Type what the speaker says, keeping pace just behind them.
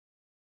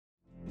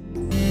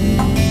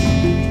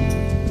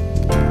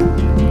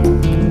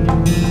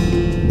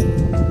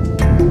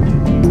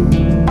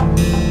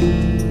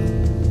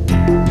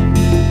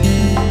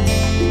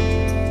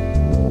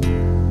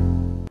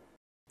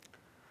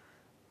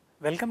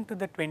welcome to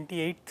the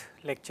 28th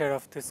lecture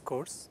of this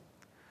course.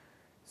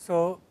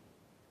 So,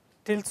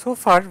 till so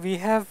far we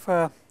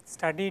have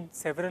studied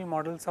several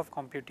models of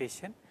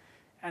computation,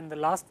 and the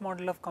last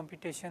model of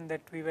computation that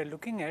we were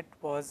looking at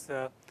was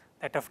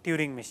that of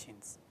Turing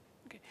machines.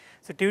 Okay.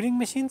 So, Turing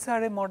machines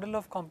are a model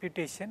of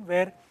computation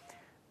where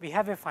we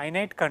have a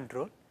finite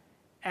control,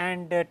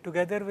 and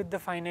together with the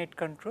finite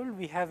control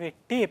we have a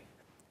tape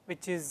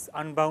which is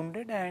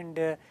unbounded,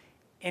 and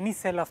any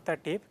cell of the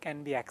tape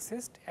can be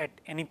accessed at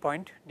any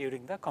point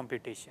during the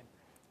computation.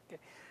 Okay.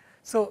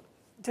 So,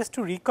 just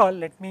to recall,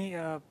 let me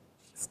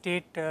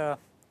state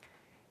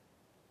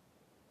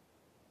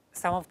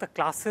some of the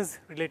classes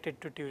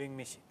related to Turing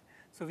machine.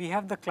 So, we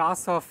have the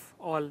class of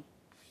all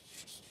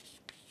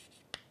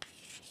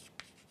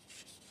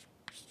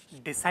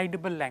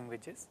decidable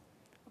languages.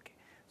 Okay.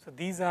 So,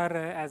 these are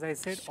as I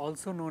said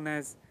also known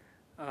as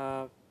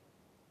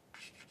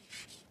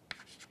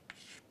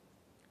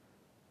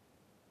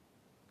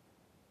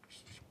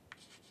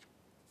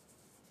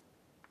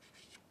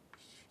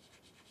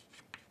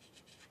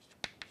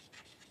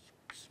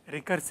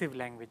recursive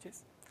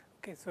languages.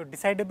 Okay. So,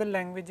 decidable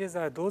languages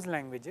are those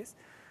languages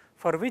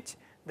for which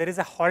there is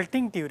a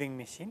halting Turing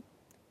machine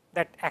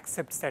that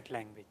accepts that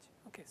language.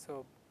 Okay.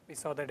 So, we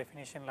saw the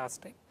definition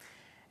last time,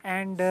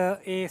 and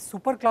a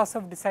superclass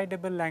of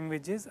decidable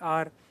languages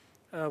are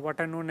what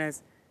are known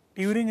as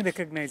Turing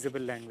recognizable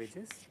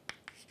languages.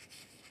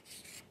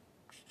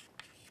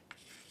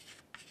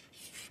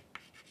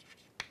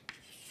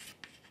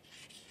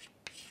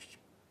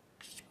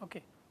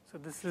 Okay. So,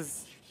 this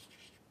is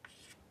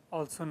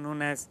also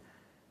known as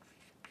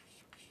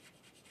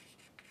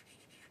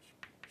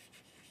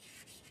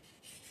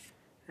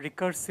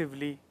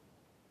recursively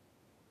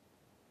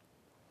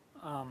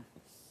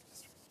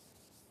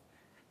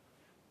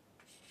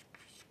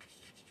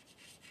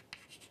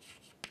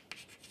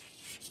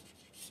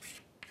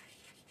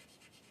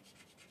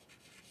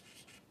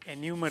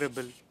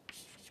enumerable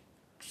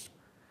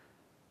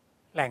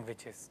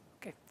languages.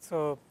 Okay.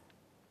 So,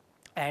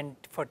 and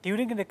for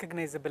Turing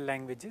recognizable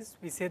languages,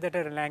 we say that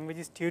a language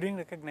is Turing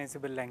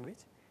recognizable language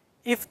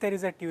if there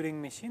is a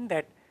Turing machine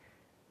that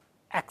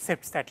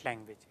accepts that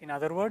language. In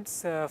other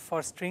words,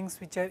 for strings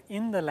which are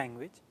in the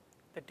language,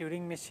 the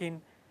Turing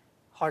machine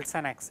halts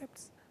and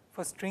accepts.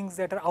 For strings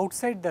that are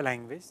outside the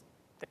language,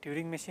 the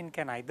Turing machine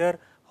can either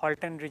halt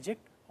and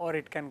reject, or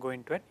it can go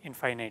into an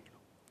infinite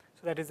loop.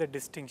 So, that is the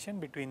distinction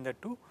between the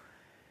two,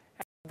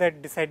 and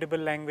that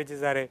decidable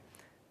languages are a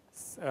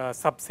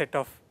subset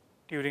of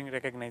Turing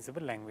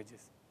recognizable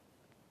languages.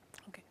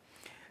 Okay.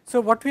 So,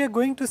 what we are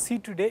going to see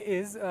today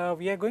is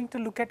we are going to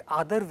look at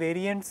other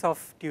variants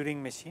of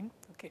Turing machine.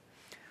 Okay.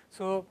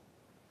 So,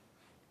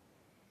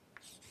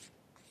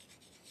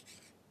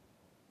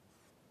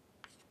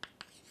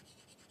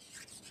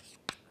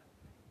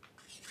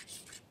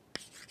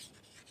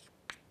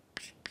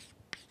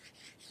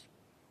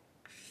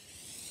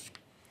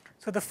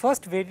 the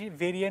first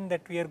variant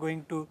that we are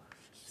going to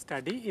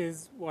study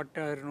is what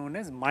are known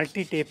as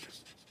multi-tape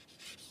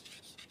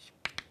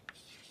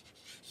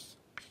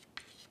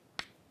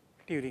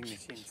Turing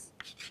machines.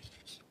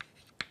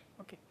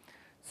 Okay.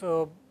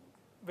 So,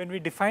 when we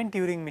define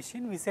Turing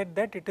machine, we said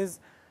that it is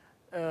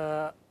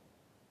a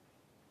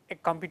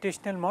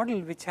computational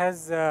model which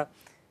has a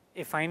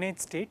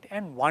finite state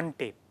and one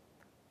tape.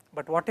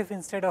 But what if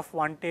instead of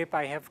one tape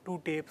I have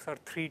two tapes or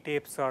three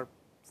tapes or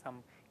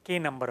some k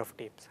number of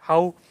tapes?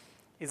 How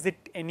is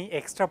it any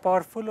extra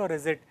powerful, or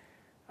is it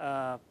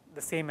the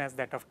same as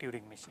that of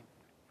Turing machine?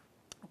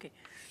 Okay.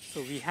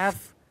 So, we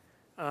have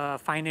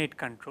finite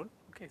control.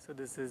 Okay. So,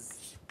 this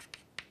is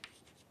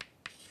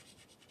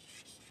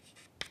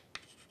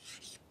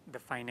the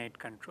finite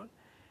control,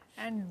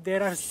 and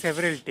there are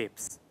several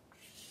tapes.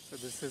 So,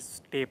 this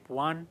is tape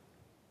 1,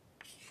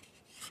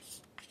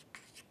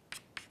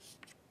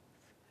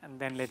 and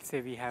then let us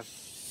say we have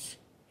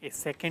a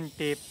second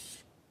tape,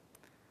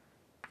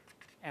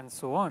 and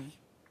so on.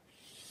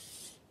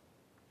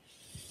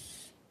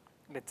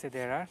 Let us say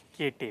there are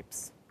k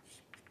tapes.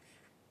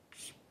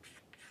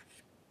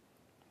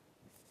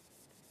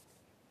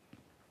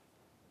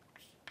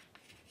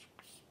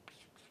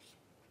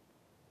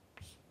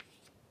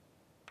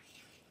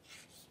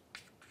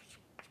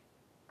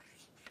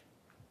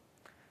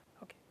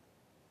 Okay.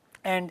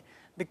 And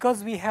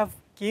because we have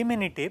k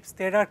many tapes,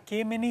 there are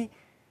k many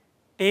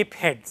tape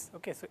heads.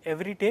 Okay. So,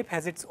 every tape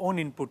has its own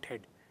input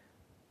head.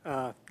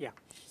 Yeah.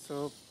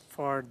 So,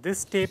 for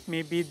this tape,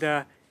 maybe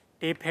the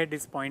tape head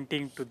is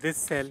pointing to this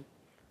cell.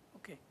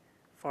 Okay.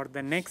 For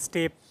the next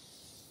tape,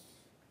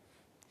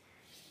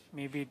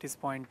 maybe it is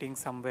pointing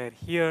somewhere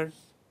here,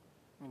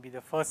 maybe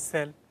the first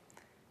cell,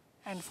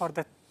 and for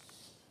the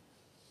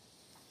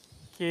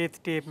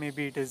kth tape,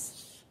 maybe it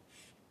is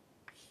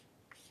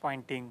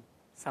pointing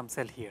some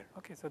cell here.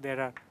 Okay. So, there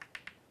are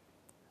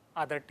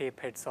other tape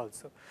heads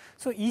also.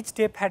 So, each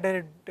tape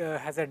head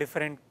has a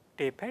different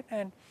tape head,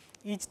 and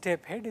each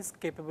tape head is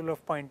capable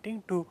of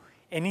pointing to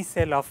any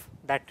cell of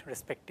that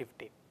respective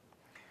tape.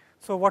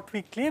 So, what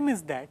we claim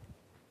is that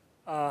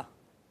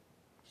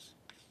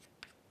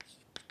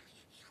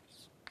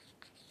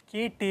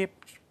k tape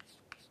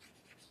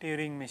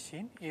Turing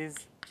machine is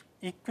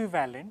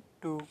equivalent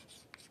to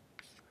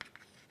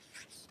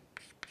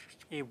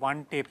a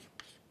 1 tape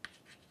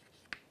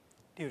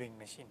Turing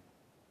machine.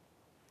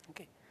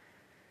 Okay.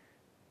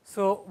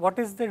 So, what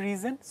is the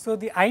reason? So,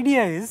 the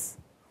idea is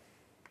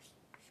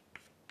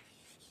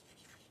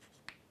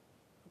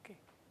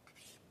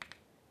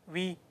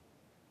we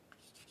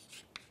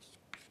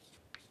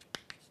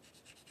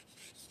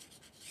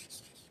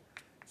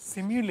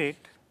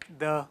simulate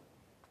the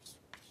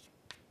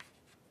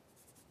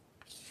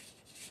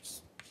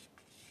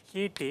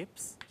k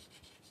tapes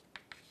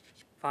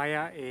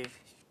via a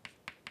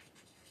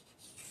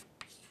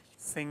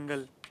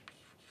single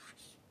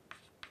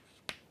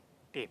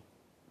tape.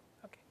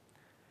 Okay.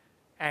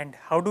 And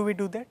how do we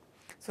do that?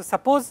 So,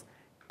 suppose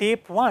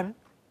tape 1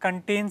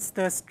 contains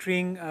the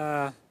string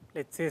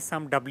let us say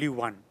some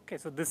W1. Okay.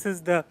 So, this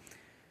is the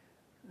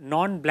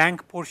non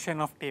blank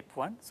portion of tape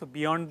 1. So,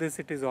 beyond this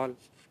it is all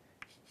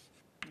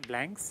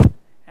blanks,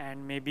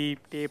 and maybe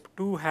tape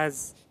 2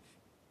 has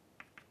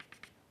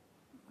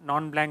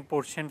non blank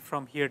portion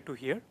from here to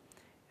here,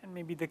 and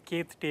maybe the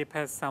kth tape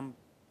has some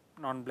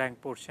non blank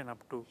portion up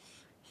to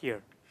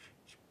here.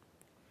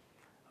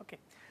 Okay.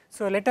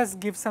 So, let us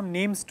give some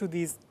names to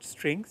these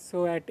strings.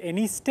 So, at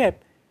any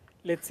step,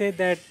 let us say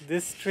that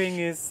this string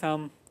is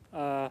some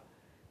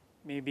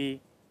maybe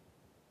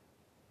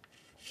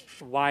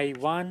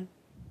y1,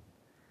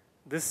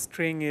 this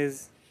string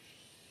is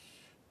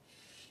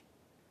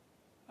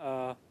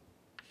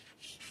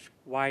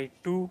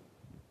y2,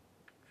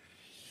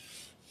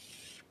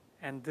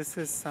 and this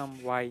is some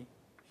yk.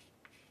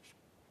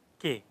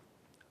 Okay.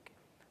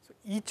 So,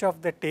 each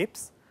of the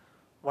tapes,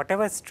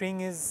 whatever string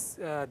is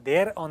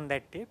there on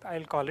that tape, I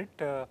will call it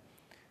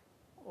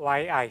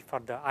yi for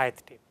the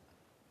ith tape.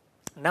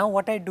 Now,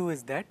 what I do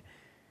is that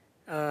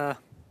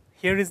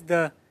here is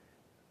the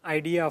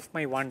idea of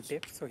my 1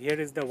 tape. So, here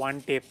is the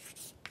 1 tape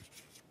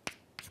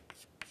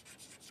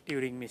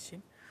Turing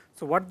machine.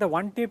 So, what the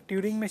 1 tape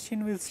Turing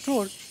machine will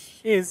store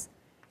is,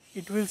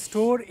 it will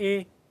store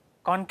a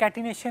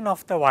concatenation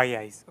of the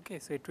yi's. Okay.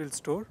 So, it will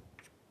store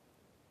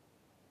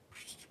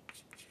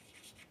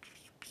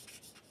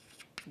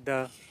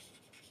the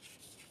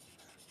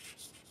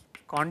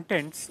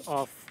contents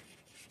of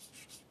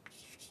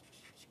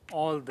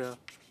all the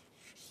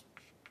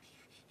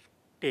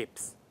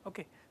tapes.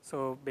 Okay.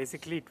 So,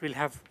 basically it will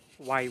have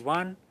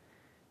y1,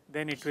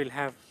 then it will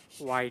have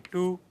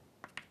y2,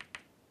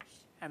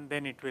 and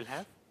then it will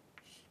have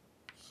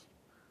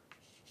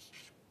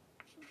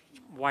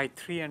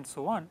y3 and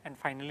so on, and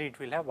finally it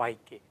will have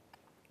yk.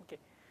 Okay.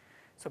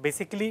 So,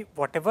 basically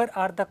whatever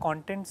are the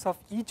contents of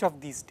each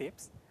of these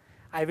tapes,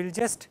 I will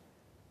just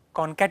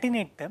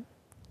concatenate them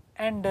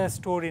and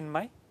store in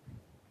my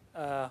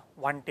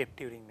 1 tape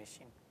Turing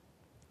machine.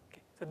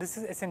 Okay. So, this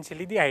is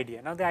essentially the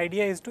idea. Now, the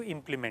idea is to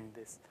implement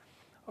this.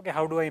 Okay.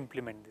 How do I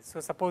implement this? So,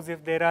 suppose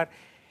if there are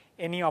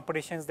any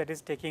operations that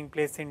is taking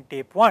place in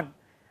tape 1,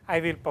 I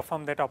will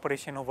perform that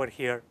operation over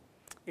here.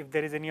 If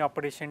there is any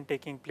operation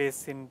taking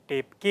place in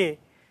tape k,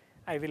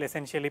 I will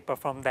essentially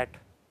perform that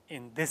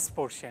in this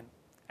portion,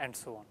 and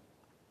so on.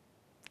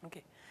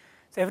 Okay.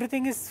 So,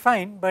 everything is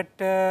fine, but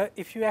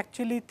if you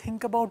actually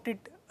think about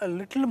it a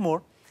little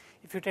more,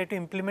 if you try to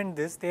implement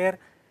this, there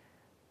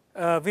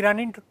we run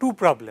into 2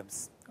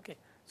 problems. Okay.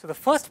 So, the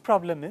first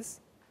problem is,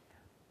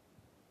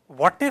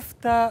 what if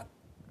the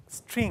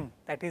string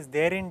that is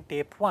there in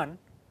tape 1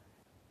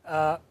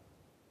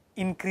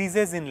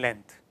 increases in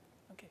length?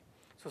 Okay.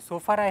 So, so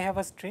far I have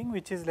a string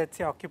which is, let us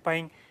say,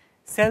 occupying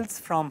cells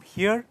from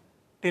here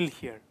till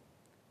here.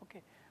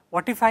 Okay.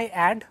 What if I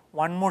add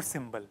one more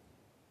symbol?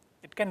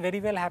 It can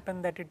very well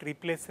happen that it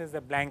replaces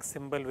a blank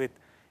symbol with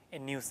a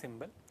new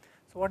symbol.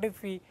 So, what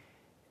if we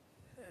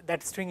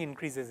that string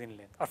increases in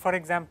length, or for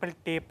example,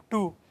 tape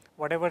 2,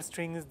 whatever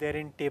string is there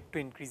in tape 2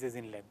 increases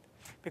in length,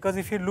 because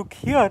if you look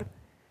here,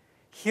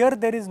 here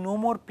there is no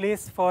more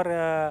place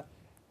for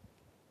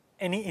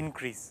any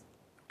increase.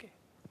 Okay.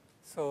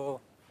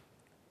 So,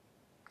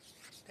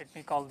 let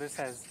me call this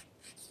as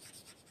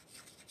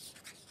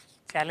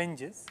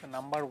challenges. So,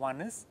 number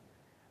 1 is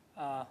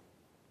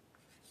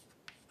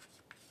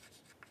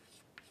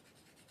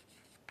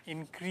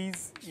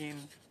increase in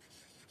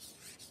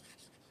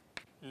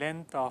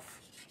length of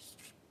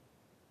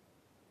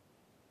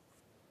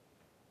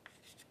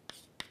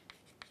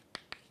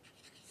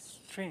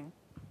string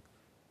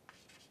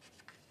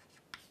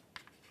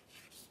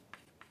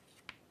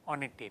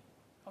on a tape.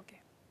 Okay.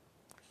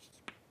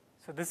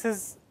 So, this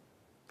is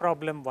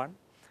problem 1.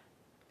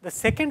 The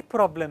second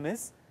problem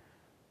is,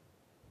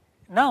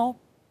 now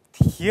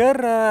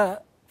here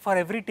for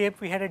every tape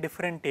we had a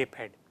different tape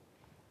head,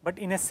 but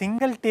in a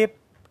single tape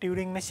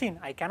Turing machine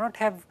I cannot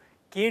have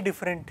k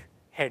different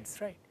heads,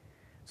 right.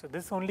 So,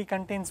 this only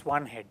contains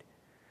one head.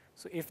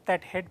 So, if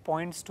that head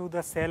points to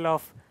the cell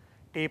of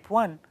tape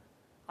 1,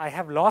 I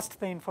have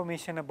lost the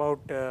information about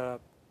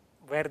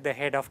where the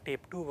head of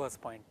tape 2 was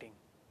pointing,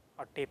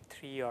 or tape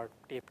 3 or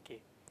tape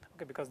k,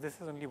 okay, because this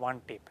is only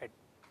one tape head.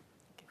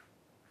 Okay.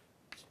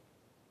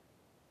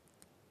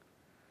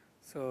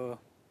 So,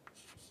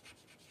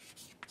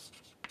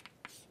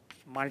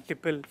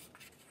 multiple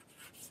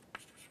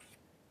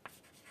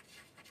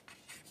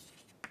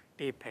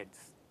tape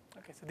heads.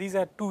 Okay, so these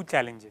are two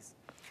challenges.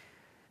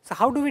 So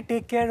how do we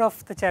take care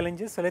of the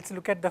challenges? So let us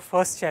look at the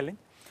first challenge.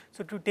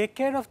 So to take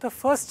care of the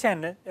first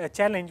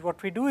challenge,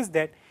 what we do is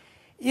that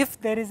if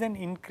there is an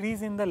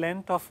increase in the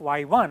length of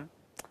y1,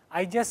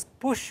 I just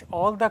push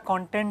all the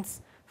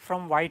contents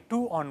from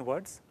y2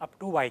 onwards up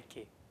to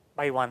yk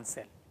by one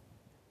cell.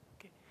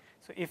 Okay.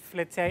 So if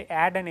let us say I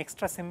add an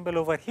extra symbol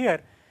over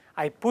here,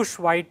 I push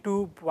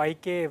y2,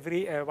 yk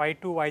every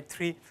y2,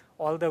 y3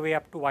 all the way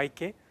up to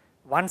yk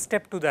one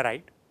step to the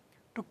right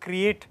to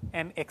create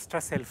an extra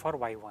cell for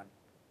y1.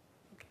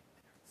 Okay.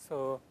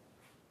 So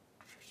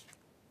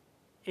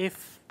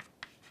if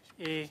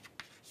a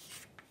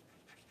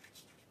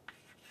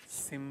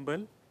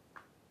symbol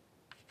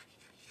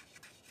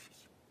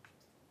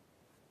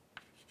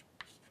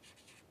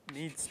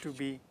needs to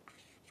be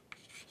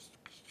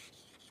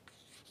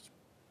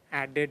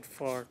added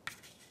for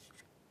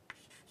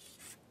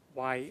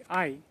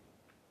yi,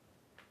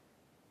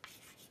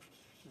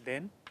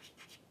 then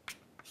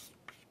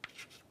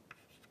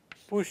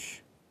push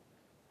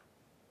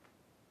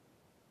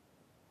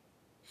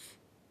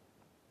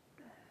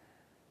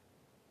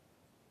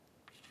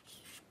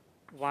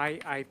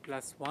yi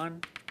plus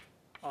 1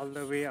 all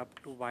the way up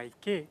to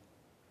yk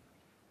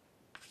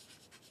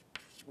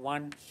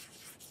one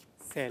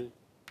cell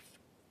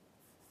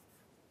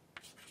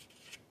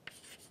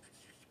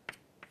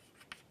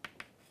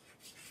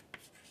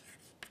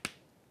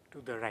to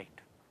the right.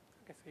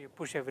 Okay, so you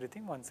push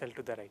everything one cell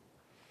to the right.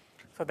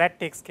 So that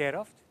takes care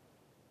of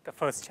the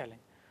first challenge.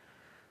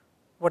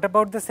 What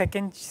about the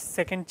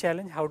second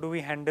challenge? How do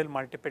we handle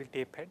multiple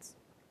tape heads?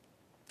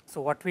 So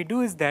what we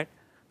do is that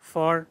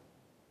for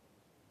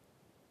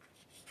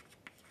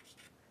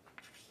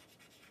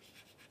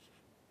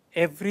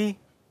every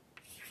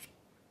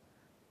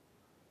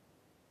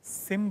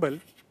symbol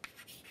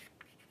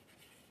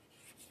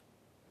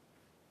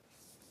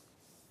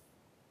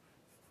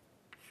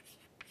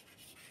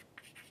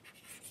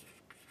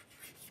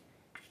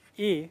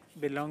A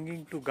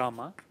belonging to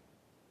gamma,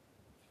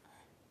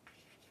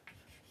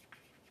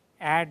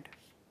 add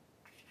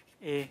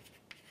a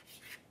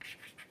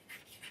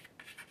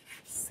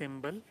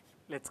symbol,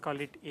 let us call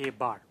it A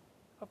bar.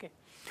 Okay.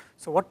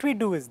 So what we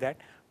do is that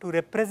to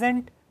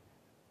represent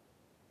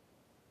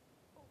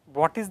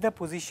what is the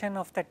position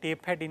of the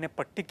tape head in a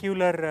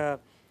particular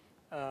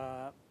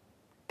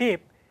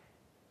tape,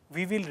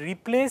 we will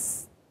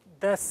replace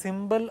the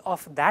symbol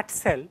of that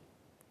cell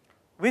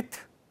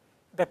with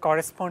the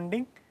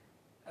corresponding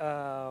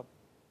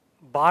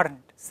bar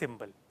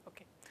symbol.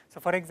 Okay. So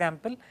for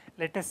example,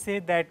 let us say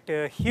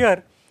that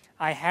here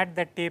I had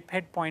the tape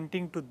head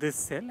pointing to this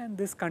cell and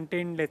this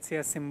contained let us say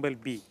a symbol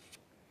B.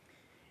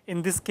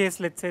 In this case,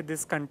 let us say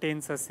this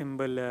contains a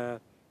symbol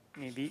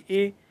maybe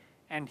A,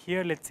 and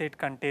here let us say it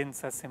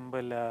contains a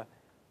symbol let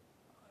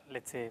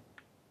us say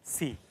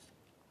C.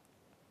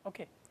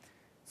 Okay.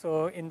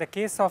 So in the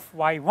case of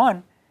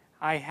y1,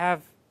 I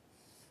have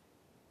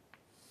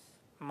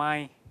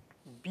my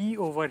B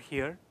over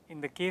here. In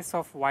the case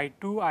of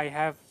y2, I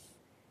have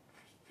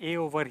A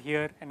over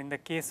here, and in the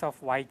case of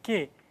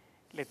yk,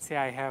 let us say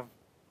I have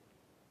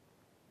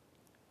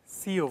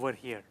C over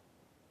here.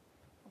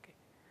 Okay.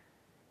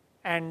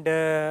 And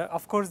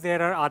of course,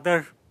 there are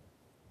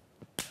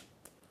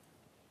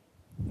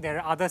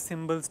other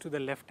symbols to the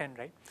left and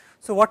right.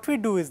 So what we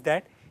do is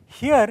that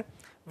here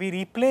we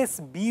replace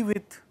B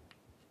with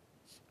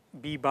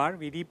B bar,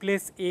 we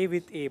replace A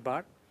with A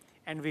bar,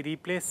 and we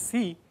replace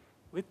C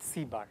with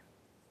C bar.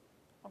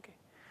 Okay.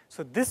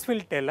 So this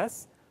will tell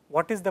us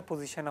what is the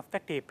position of the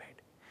tape head.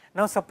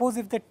 Now suppose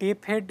if the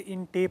tape head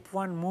in tape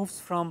 1 moves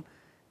from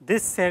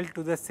this cell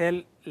to the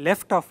cell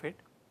left of it,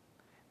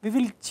 we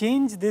will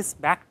change this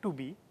back to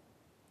B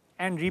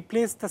and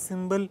replace the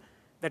symbol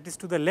that is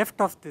to the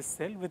left of this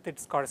cell with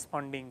its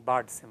corresponding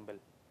barred symbol.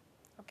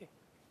 Okay.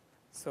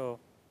 So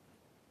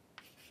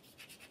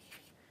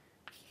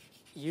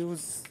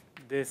use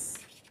this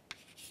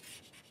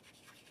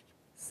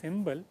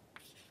symbol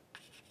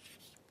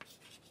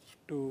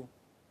to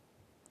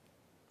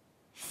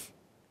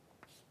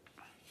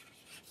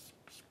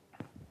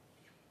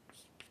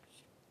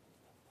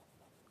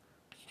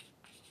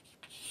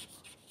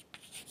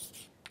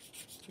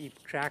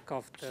keep track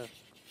of the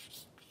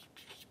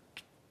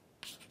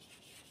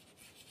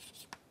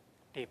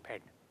tape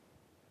head.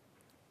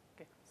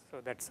 Okay. So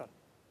that is all.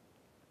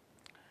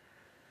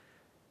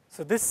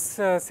 So this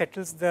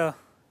settles the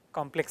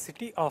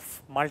complexity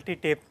of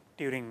multi-tape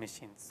Turing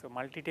machines. So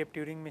multi-tape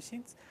Turing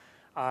machines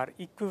are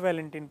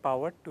equivalent in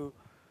power to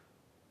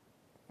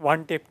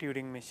one-tape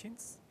Turing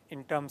machines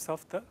in terms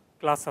of the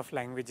class of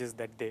languages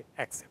that they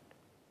accept.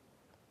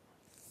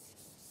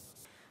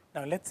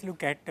 Now let us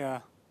look at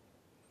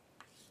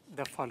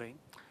the following.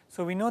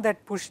 So we know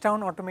that push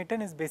down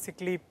automaton is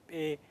basically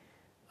a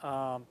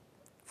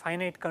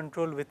finite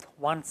control with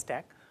one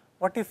stack.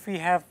 What if we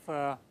have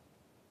a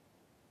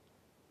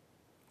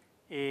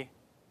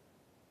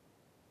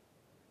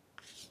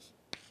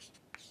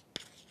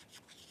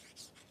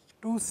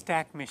two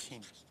stack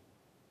machine?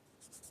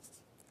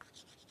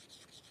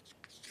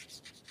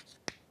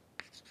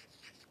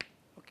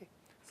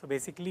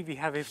 basically, we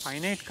have a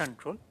finite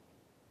control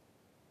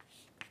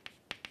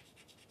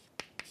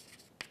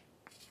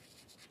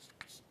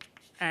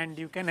and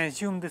you can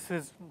assume this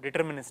is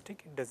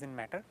deterministic, it does not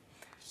matter,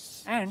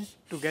 and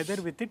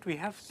together with it we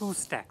have two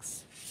stacks.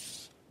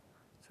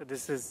 So,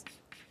 this is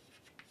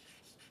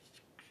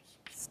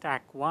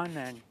stack 1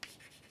 and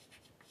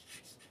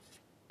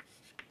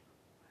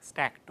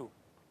stack 2.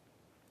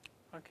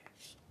 Okay.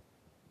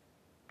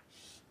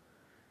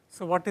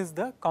 So, what is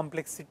the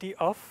complexity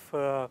of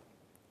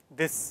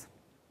this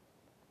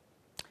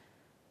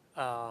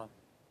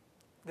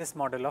this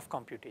model of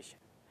computation?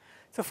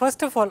 So,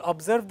 first of all,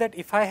 observe that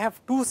if I have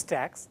two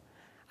stacks,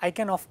 I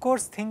can of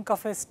course think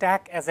of a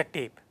stack as a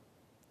tape.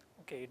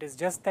 Okay, it is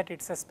just that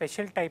it is a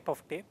special type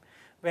of tape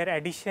where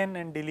addition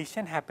and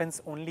deletion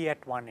happens only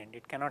at one end,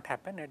 it cannot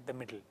happen at the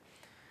middle.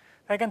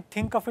 So, I can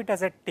think of it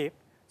as a tape.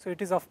 So,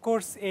 it is of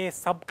course a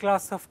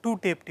subclass of two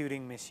tape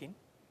Turing machine,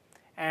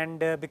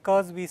 and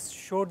because we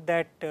showed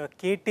that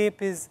k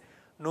tape is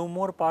no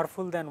more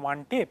powerful than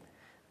one tape,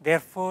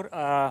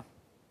 therefore,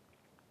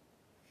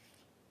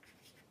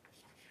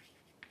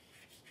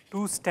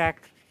 two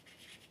stack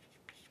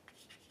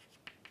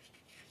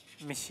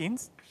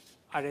machines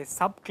are a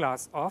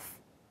subclass of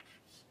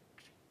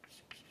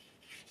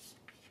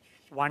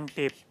one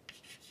tape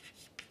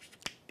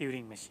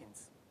Turing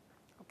machines.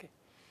 Okay.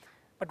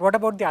 But what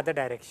about the other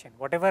direction?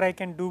 Whatever I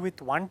can do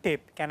with one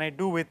tape, can I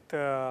do with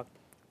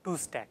two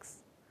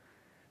stacks?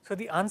 So,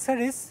 the answer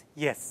is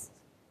yes.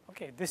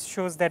 Okay. This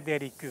shows that they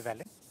are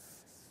equivalent.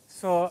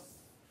 So,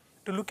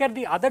 to look at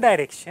the other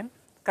direction,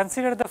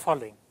 consider the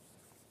following.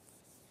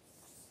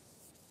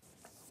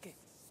 Okay.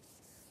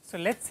 So,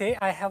 let us say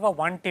I have a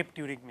one tape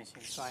Turing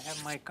machine. So, I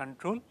have my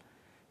control,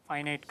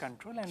 finite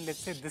control, and let us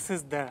say this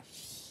is the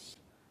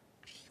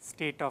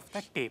state of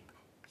the tape,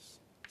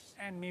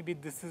 and maybe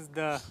this is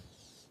the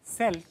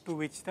cell to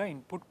which the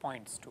input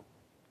points to.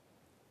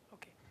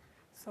 Okay.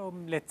 So,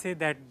 let us say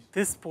that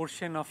this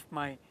portion of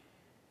my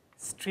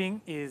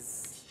string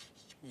is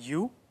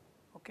u,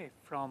 okay,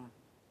 from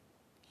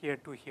here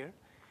to here,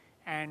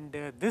 and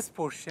this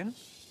portion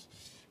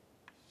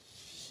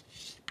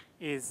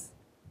is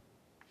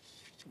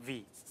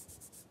v.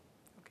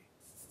 Okay.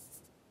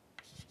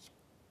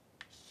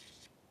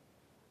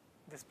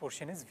 This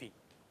portion is v.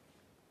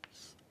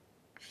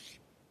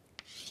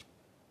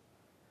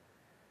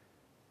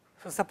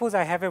 So, suppose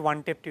I have a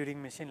one tape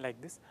Turing machine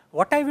like this.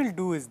 What I will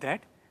do is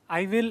that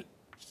I will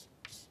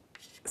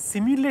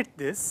simulate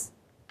this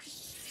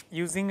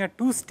using a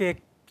two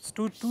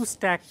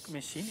stack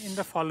machine in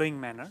the following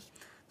manner.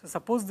 So,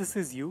 suppose this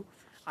is u,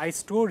 I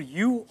store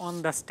u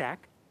on the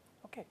stack,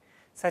 okay,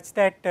 such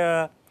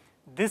that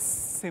this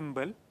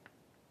symbol,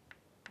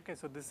 okay,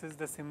 so this is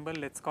the symbol,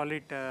 let us call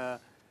it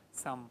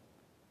some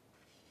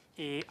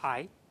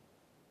ai.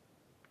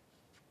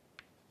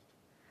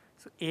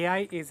 So,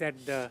 ai is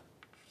at the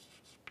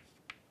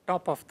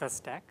top of the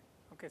stack.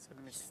 Okay, so,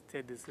 let me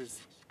say this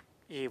is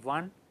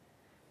A1,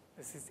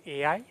 this is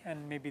AI,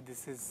 and maybe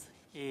this is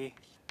AI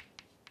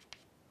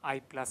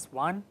plus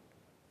 1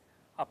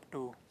 up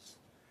to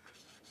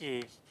AK.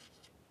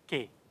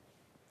 Okay.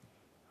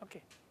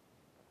 Okay.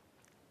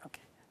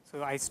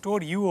 So, I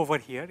store U over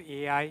here,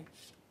 AI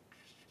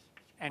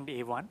and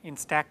A1 in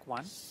stack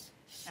 1,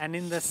 and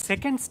in the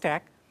second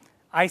stack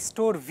I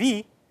store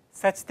V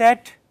such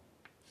that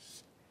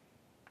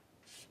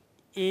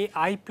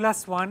ai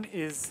plus 1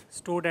 is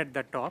stored at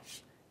the top,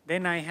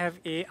 then I have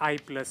ai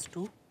plus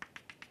 2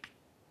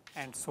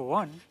 and so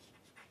on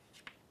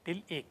till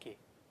ak.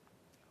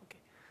 Okay.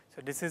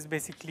 So, this is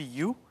basically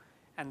u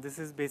and this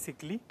is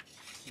basically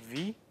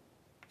v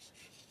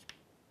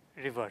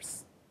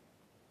reverse.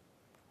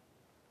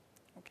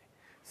 Okay.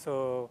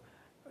 So,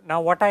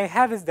 now what I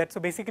have is that, so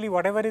basically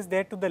whatever is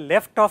there to the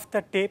left of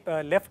the tape,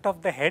 left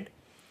of the head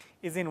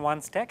is in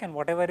one stack, and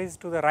whatever is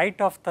to the right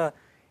of the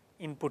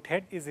input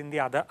head is in the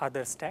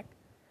other stack.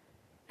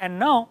 And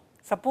now,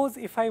 suppose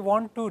if I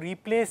want to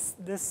replace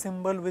this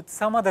symbol with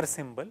some other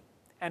symbol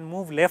and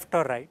move left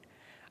or right,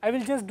 I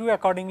will just do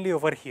accordingly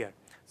over here.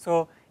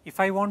 So, if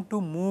I want to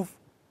move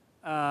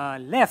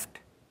left,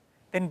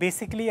 then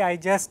basically I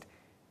just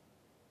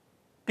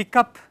pick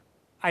up,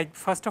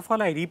 first of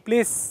all I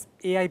replace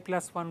ai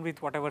plus 1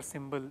 with whatever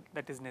symbol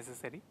that is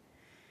necessary.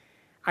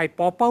 I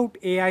pop out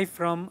ai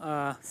from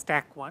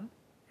stack 1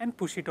 and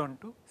push it on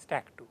to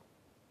stack 2.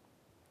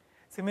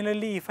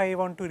 Similarly, if I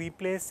want to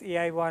replace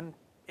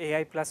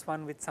ai plus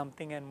 1 with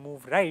something and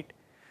move right,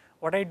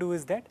 what I do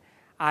is that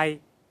I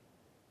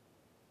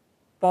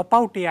pop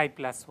out ai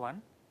plus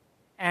 1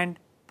 and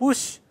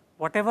push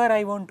whatever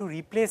I want to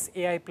replace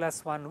ai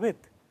plus 1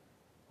 with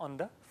on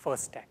the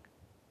first stack.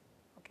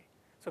 Okay.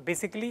 So,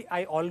 basically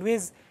I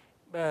always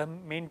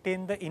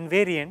maintain the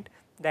invariant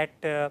that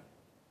the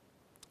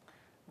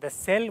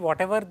cell,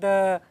 whatever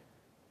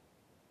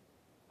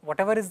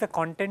is the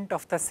content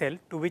of the cell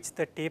to which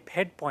the tape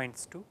head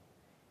points to,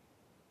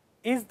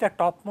 is the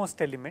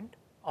topmost element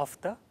of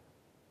the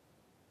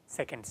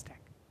second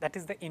stack. That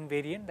is the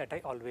invariant that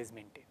I always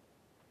maintain,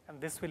 and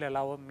this will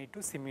allow me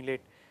to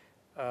simulate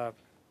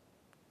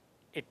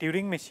a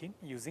Turing machine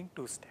using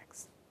 2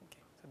 stacks. Okay.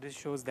 So, this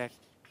shows that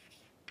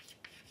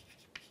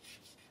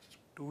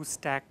 2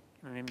 stack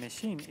in a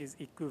machine is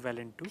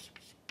equivalent to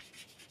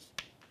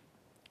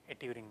a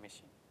Turing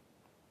machine.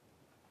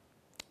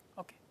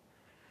 Okay.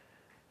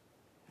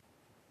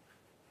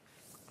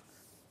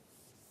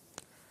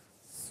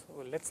 So,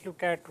 let us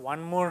look at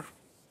one more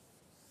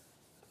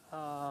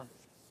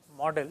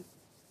model.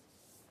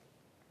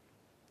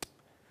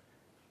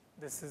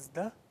 This is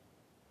the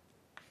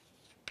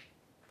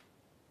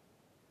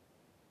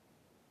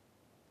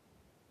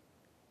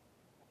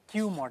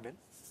Q model.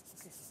 Okay.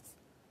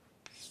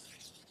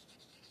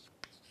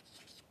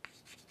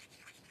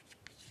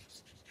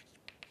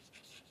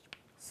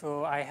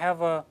 So, I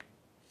have a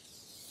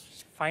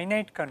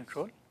finite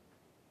control,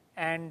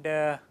 and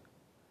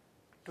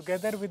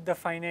together with the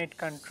finite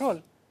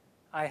control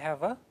I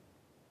have a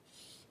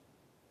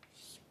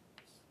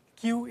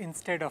queue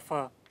instead of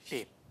a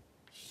tape.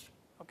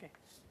 Okay.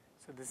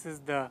 So, this is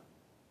the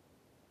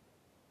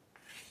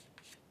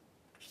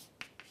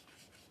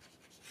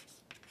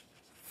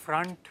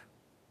front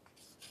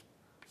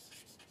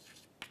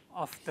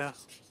of the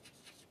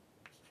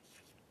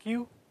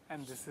queue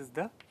and this is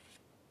the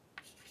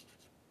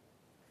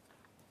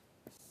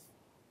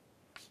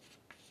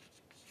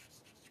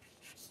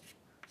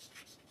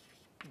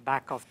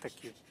back of the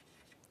queue,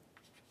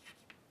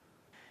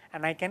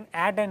 and I can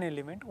add an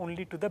element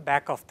only to the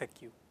back of the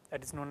queue,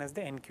 that is known as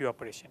the NQ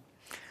operation.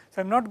 So,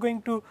 I am not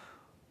going to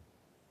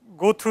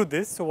go through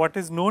this. So, what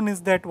is known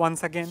is that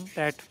once again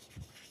that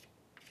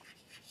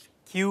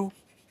Q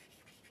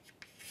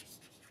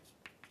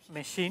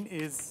machine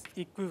is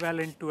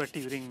equivalent to a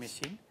Turing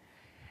machine,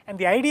 and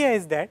the idea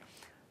is that,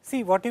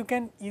 see, what you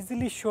can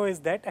easily show is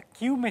that a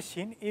Q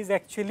machine is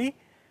actually,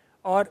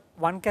 or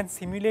one can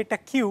simulate a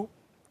queue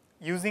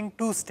using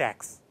 2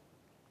 stacks.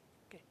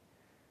 Okay.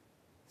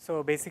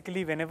 So,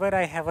 basically whenever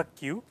I have a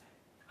queue,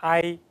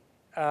 I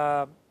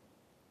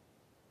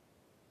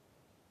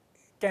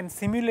can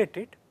simulate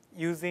it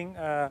using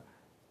the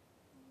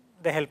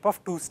help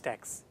of 2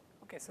 stacks.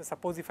 Okay. So,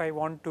 suppose if I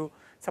want to,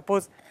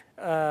 suppose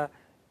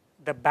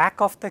the back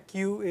of the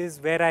queue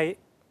is where I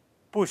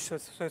push. So,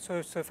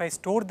 if I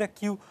store the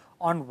queue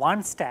on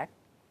one stack,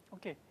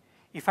 okay,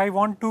 if I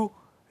want to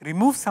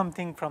remove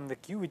something from the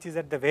queue which is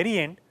at the very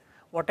end,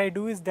 what I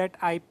do is that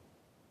I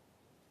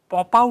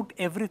pop out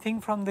everything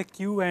from the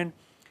queue and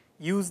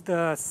use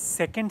the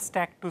second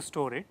stack to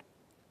store it.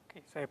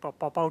 Okay. So, I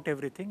pop out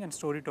everything and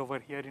store it over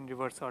here in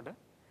reverse order,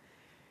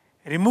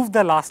 remove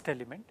the last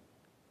element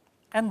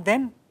and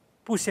then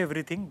push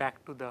everything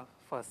back to the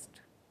first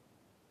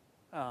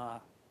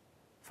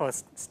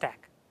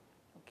stack.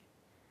 Okay.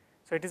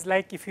 So, it is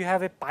like if you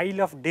have a pile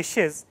of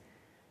dishes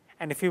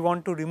and if you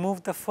want to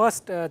remove the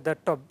first the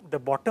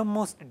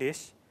bottommost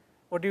dish,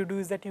 what you do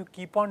is that you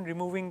keep on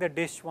removing the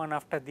dish one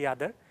after the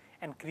other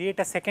and create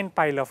a second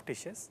pile of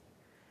dishes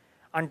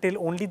until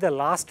only the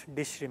last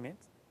dish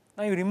remains.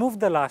 Now, you remove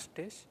the last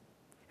dish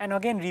and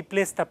again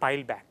replace the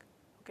pile back.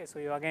 Okay. So,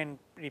 you again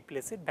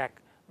replace it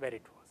back where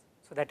it was.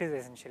 So, that is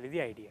essentially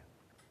the idea.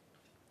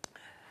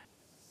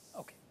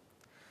 Okay.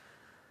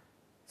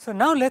 So,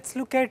 now let us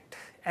look at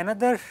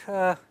another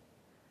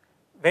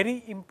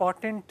very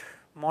important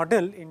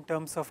model in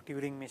terms of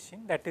Turing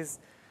machine, that is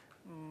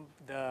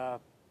the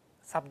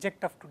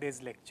subject of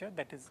today's lecture,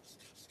 that is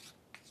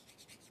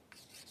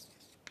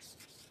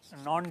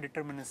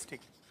non-deterministic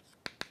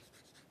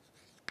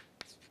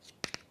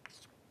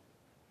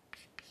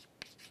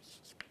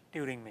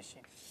Turing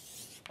machine.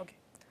 Okay.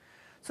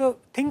 So,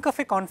 think of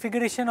a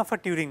configuration of a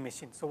Turing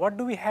machine. So, what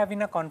do we have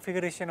in a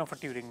configuration of a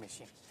Turing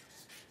machine?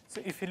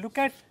 So, if you look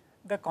at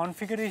the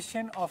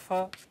configuration of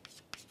a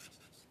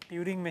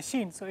Turing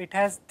machine, so it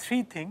has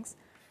 3 things.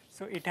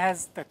 So, it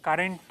has the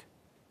current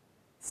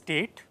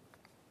state,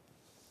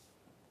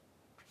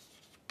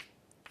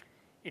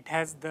 it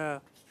has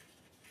the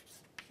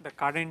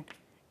current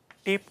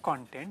tape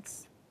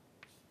contents,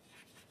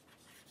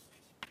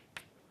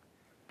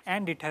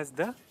 and it has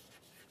the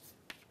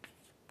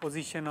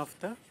position of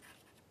the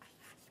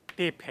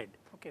tape head.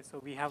 Okay.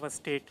 So, we have a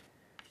state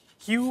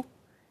Q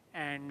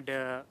and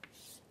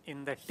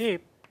in the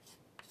tape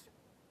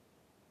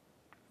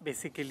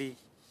basically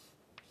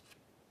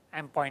I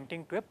am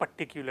pointing to a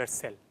particular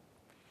cell.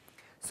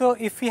 So,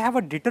 if we have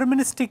a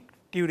deterministic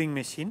Turing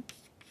machine,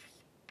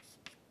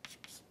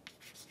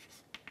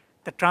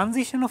 the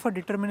transition of a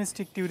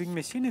deterministic Turing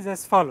machine is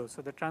as follows.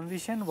 So, the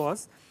transition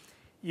was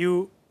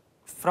you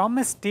from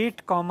a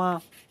state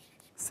comma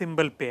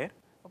symbol pair.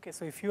 Okay.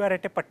 So, if you are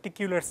at a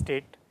particular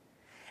state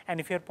and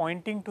if you are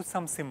pointing to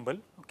some symbol,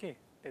 okay,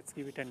 let us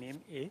give it a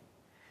name A,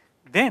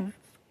 then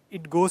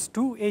it goes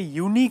to a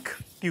unique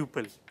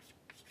tuple.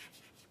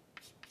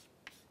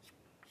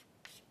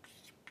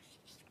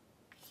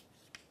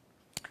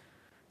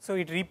 So,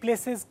 it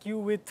replaces Q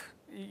with,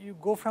 you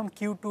go from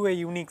Q to a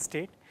unique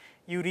state,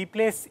 you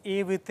replace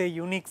A with a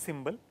unique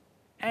symbol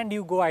and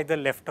you go either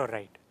left or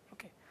right.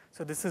 Okay.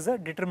 So, this is a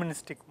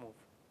deterministic move.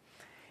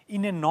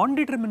 In a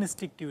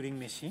non-deterministic Turing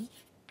machine,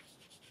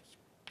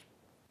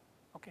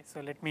 okay, so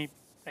let me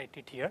write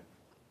it here.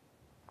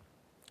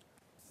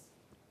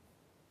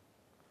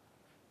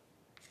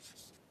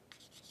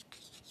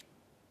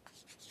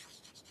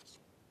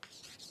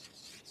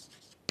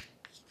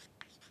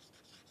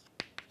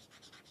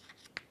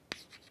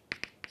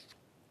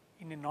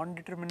 in a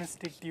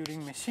non-deterministic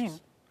Turing machine,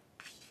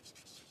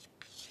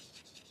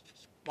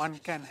 one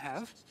can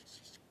have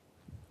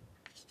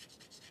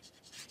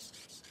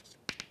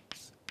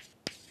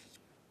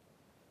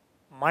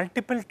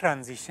multiple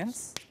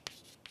transitions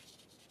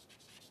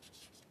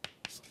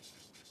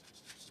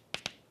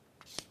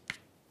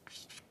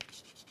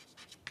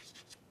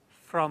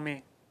from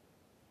a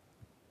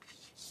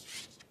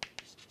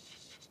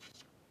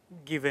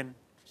given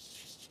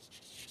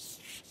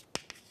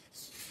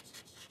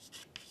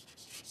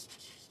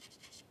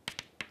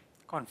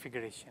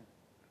configuration.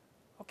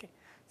 Okay.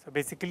 So,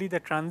 basically the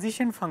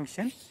transition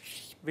function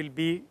will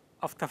be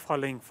of the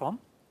following form.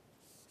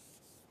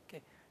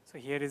 Okay. So,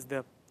 here is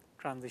the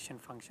transition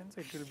function.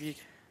 So, it will be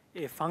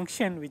a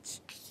function which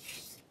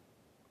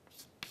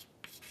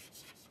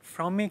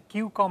from a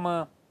q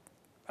comma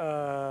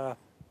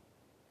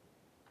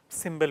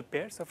symbol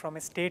pair. So, from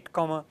a state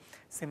comma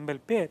symbol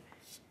pair,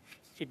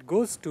 it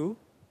goes to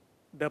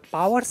the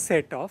power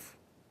set of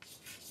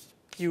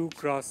q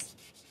cross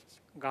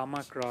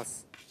gamma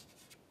cross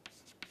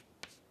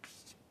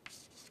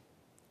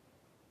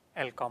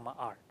L comma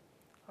R.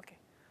 Okay.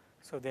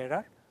 So, there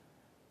are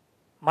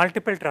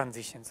multiple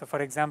transitions. So,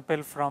 for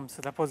example, from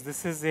suppose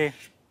this is a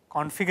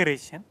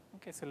configuration.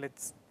 Okay. So,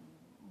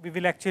 we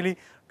will actually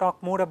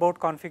talk more about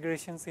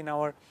configurations in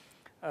our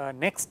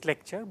next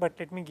lecture, but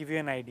let me give you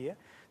an idea.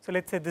 So,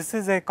 let us say this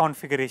is a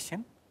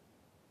configuration.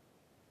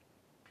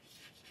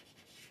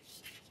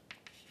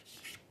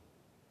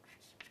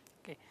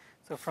 Okay.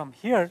 So, from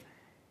here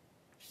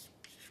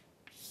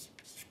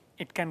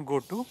it can go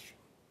to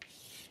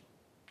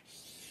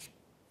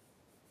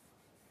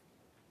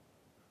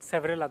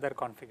several other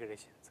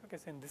configurations. Okay.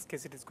 So, in this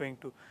case it is going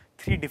to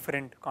 3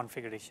 different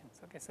configurations.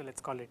 Okay. So, let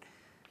us call it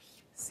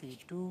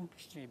C2,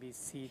 maybe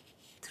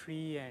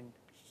C3 and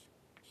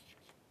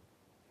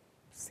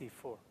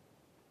C4.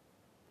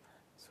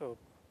 So,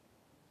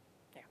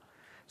 yeah.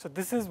 So,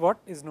 this is what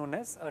is known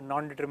as a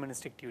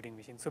non-deterministic Turing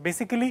machine. So,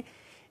 basically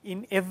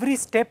in every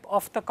step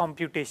of the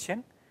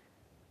computation,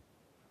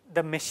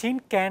 the machine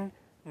can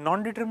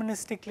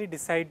non-deterministically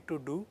decide to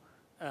do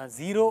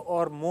 0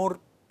 or more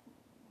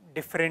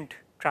different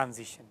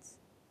transitions.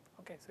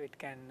 Okay. So, it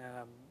can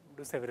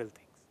do several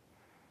things.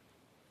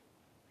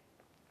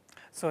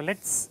 So, let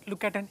us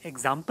look at an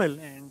example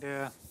and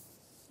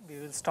we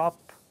will stop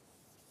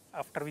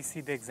after we see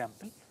the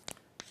example.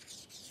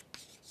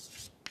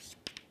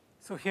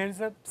 So, here is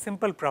a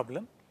simple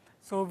problem.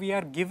 So, we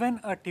are given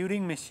a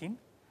Turing machine,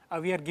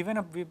 we are given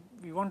a,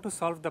 we want to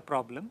solve the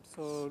problem.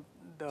 So,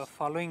 the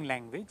following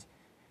language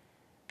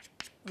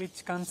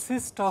which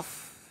consists of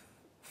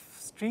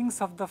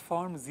strings of the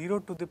form 0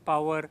 to the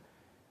power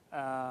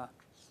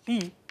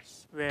t,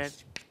 where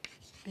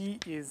t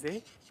is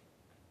a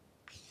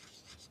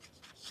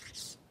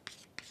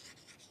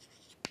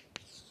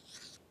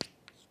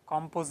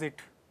composite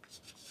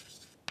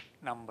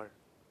number.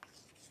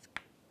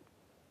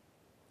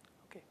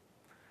 Okay.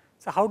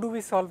 So, how do we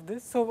solve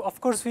this? So,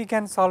 of course, we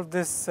can solve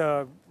this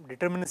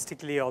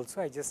deterministically also.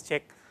 I just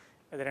check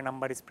whether a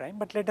number is prime,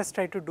 but let us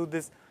try to do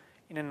this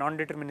in a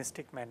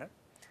non-deterministic manner.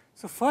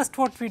 So, first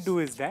what we do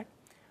is that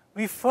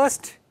we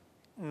first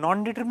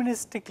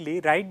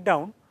non-deterministically write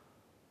down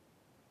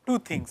two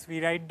things.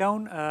 We write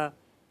down a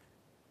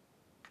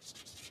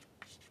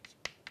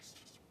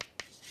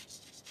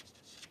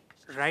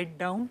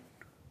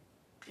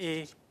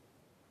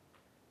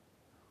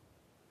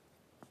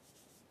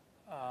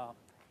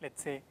let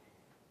us say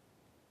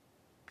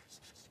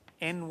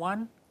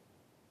n1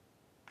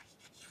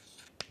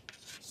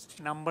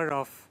 number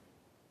of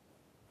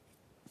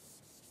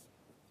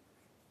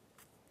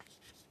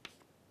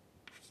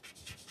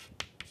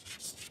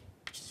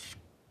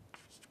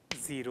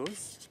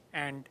zeros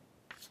and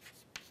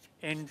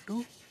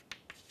n2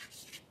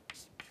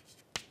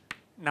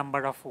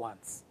 number of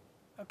ones.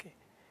 Okay.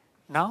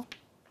 Now,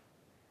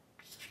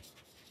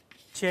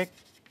 check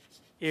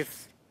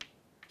if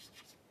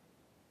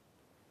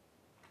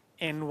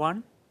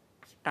n1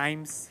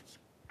 times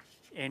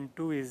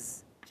n2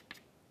 is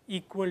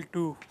equal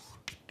to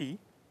t.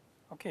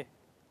 Okay.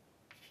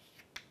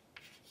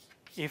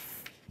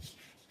 If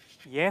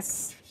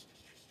yes,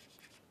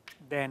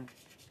 then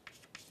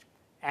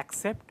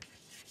accept,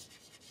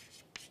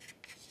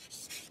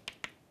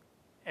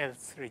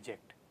 else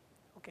reject.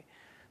 Okay.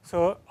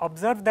 So,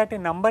 observe that a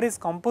number is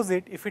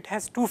composite if it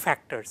has two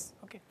factors.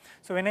 Okay.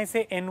 So, when I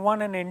say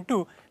n1 and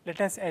n2,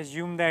 let us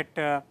assume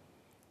that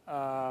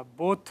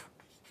both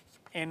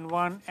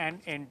n1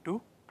 and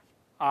n2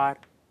 are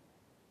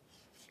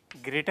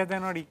greater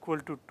than or equal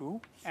to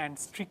 2 and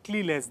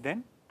strictly less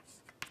than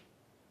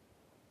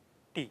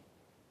t,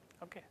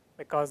 okay,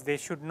 because they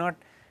should not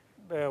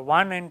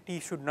 1 and t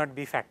should not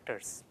be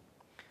factors.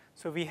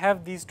 So, we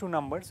have these two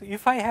numbers. So,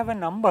 if I have a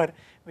number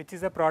which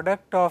is a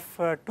product of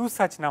two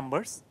such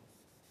numbers,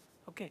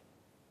 okay,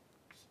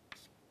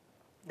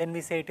 then we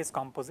say it is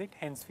composite,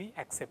 hence we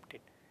accept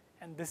it,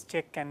 and this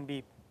check can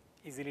be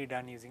easily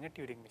done using a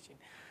Turing machine.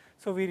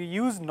 So, we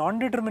use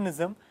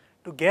non-determinism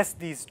to guess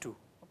these two.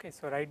 Okay.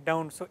 So, write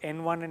down, so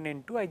n1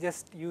 and n2, I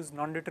just use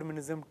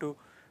non-determinism to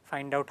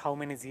find out how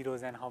many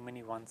zeros and how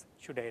many ones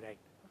should I write.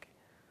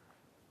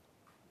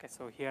 Okay,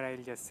 so here I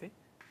will just say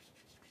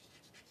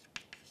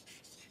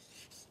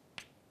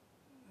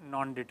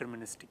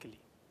non-deterministically.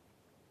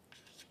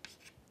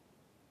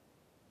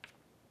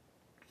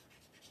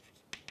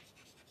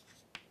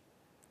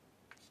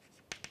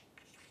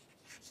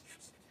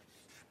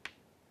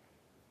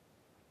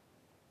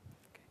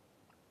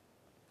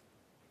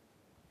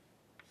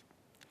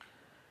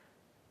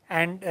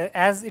 And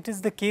as it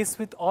is the case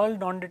with all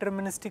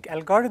non-deterministic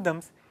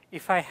algorithms,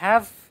 if I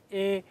have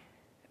a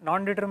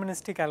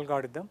non-deterministic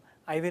algorithm,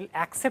 I will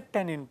accept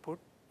an input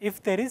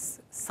if there is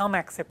some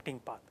accepting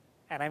path,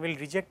 and I will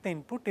reject the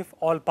input if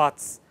all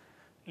paths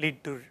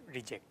lead to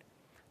reject.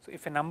 So,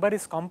 if a number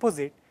is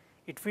composite,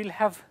 it will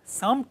have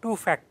some 2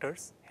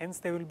 factors, hence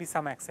there will be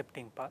some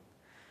accepting path.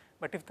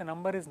 But if the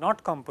number is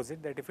not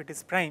composite, that if it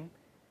is prime,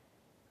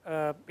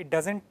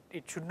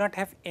 it should not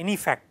have any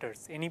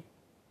factors, any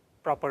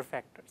proper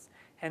factors.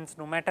 Hence,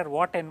 no matter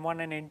what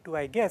n1 and n2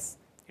 I guess,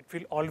 it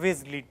will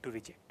always lead to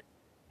reject.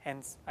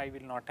 Hence, I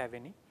will not have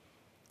any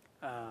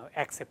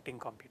accepting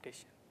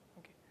computation.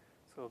 Okay.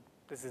 So,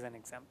 this is an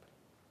example.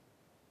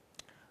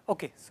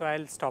 Okay. So, I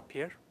will stop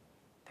here.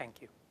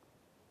 Thank you.